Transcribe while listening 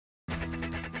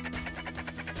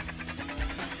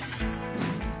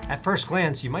At first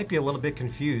glance, you might be a little bit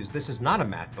confused. This is not a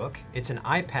MacBook. It's an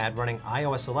iPad running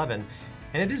iOS 11,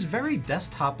 and it is very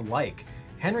desktop-like.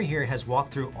 Henry here has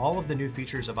walked through all of the new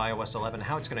features of iOS 11,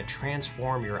 how it's going to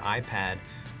transform your iPad.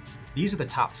 These are the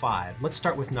top 5. Let's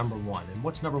start with number 1. And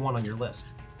what's number 1 on your list?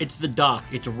 It's the dock.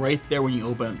 It's right there when you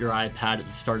open up your iPad at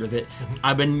the start of it.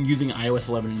 I've been using iOS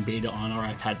 11 in beta on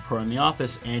our iPad Pro in the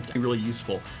office, and it's really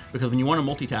useful because when you want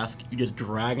to multitask, you just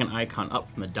drag an icon up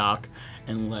from the dock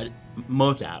and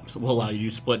most apps will allow you to do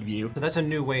split view. So that's a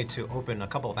new way to open a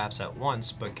couple of apps at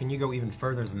once, but can you go even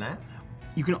further than that?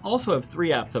 You can also have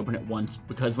 3 apps open at once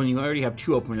because when you already have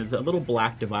 2 open, there's a little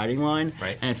black dividing line.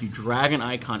 Right. And if you drag an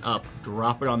icon up,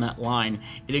 drop it on that line,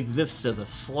 it exists as a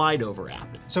slide over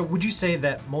app. So would you say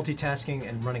that multitasking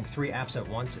and running 3 apps at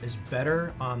once is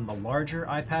better on the larger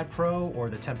iPad Pro or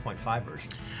the 10.5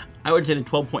 version? I would say the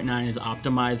 12.9 is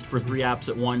optimized for 3 apps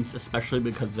at once, especially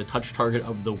because the touch target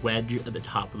of the wedge at the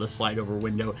top of the slide over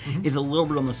window is a little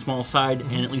bit on the small side,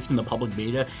 and at least in the public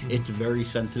beta, it's very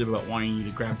sensitive about wanting you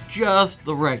to grab just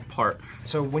the right part.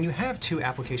 So when you have 2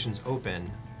 applications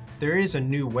open, there is a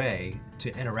new way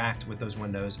to interact with those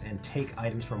windows and take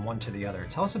items from one to the other.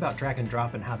 Tell us about drag and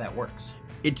drop and how that works.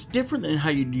 It's different than how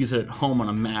you'd use it at home on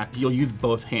a Mac. You'll use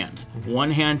both hands.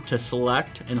 One hand to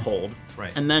select and hold,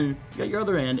 right. And then you got your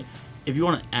other hand. If you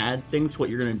want to add things to what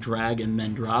you're going to drag and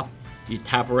then drop, you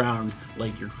tap around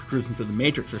like you're cruising through the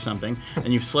Matrix or something,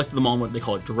 and you've selected them all in what they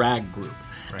call a drag group.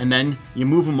 Right. And then you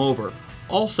move them over.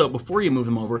 Also, before you move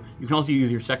them over, you can also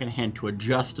use your second hand to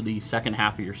adjust the second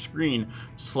half of your screen,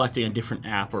 selecting a different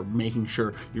app or making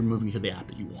sure you're moving to the app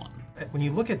that you want. When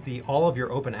you look at all of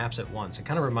your open apps at once, it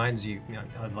kind of reminds you,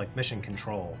 of like Mission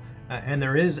Control. And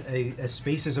there is a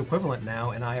Spaces equivalent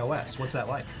now in iOS. What's that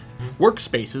like?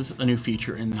 Workspaces, a new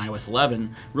feature in iOS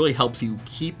 11, really helps you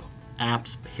keep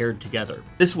apps paired together.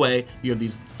 This way, you have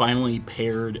these finally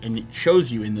paired, and it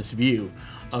shows you in this view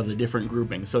of the different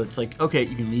groupings. So it's like, okay,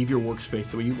 you can leave your workspace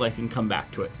the way you like and come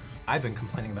back to it. I've been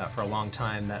complaining about for a long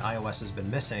time that iOS has been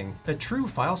missing a true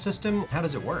file system. How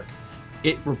does it work?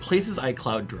 It replaces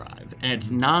iCloud Drive, and it's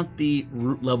not the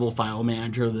root level file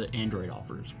manager that Android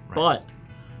offers. Right. But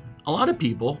a lot of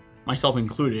people, myself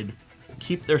included,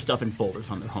 keep their stuff in folders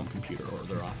on their home computer or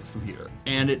their office computer.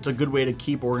 And it's a good way to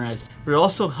keep organized, but it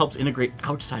also helps integrate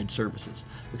outside services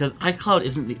because iCloud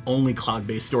isn't the only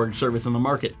cloud-based storage service on the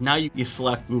market. Now you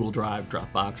select Google Drive,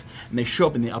 Dropbox, and they show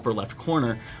up in the upper left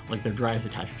corner like their drives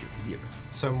attached to your computer.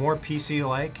 So more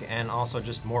PC-like and also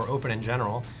just more open in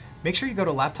general. Make sure you go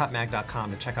to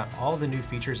laptopmag.com to check out all the new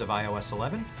features of iOS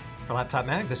 11. For Laptop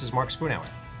Mag, this is Mark Spoonhour.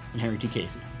 And Henry T.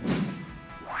 Casey.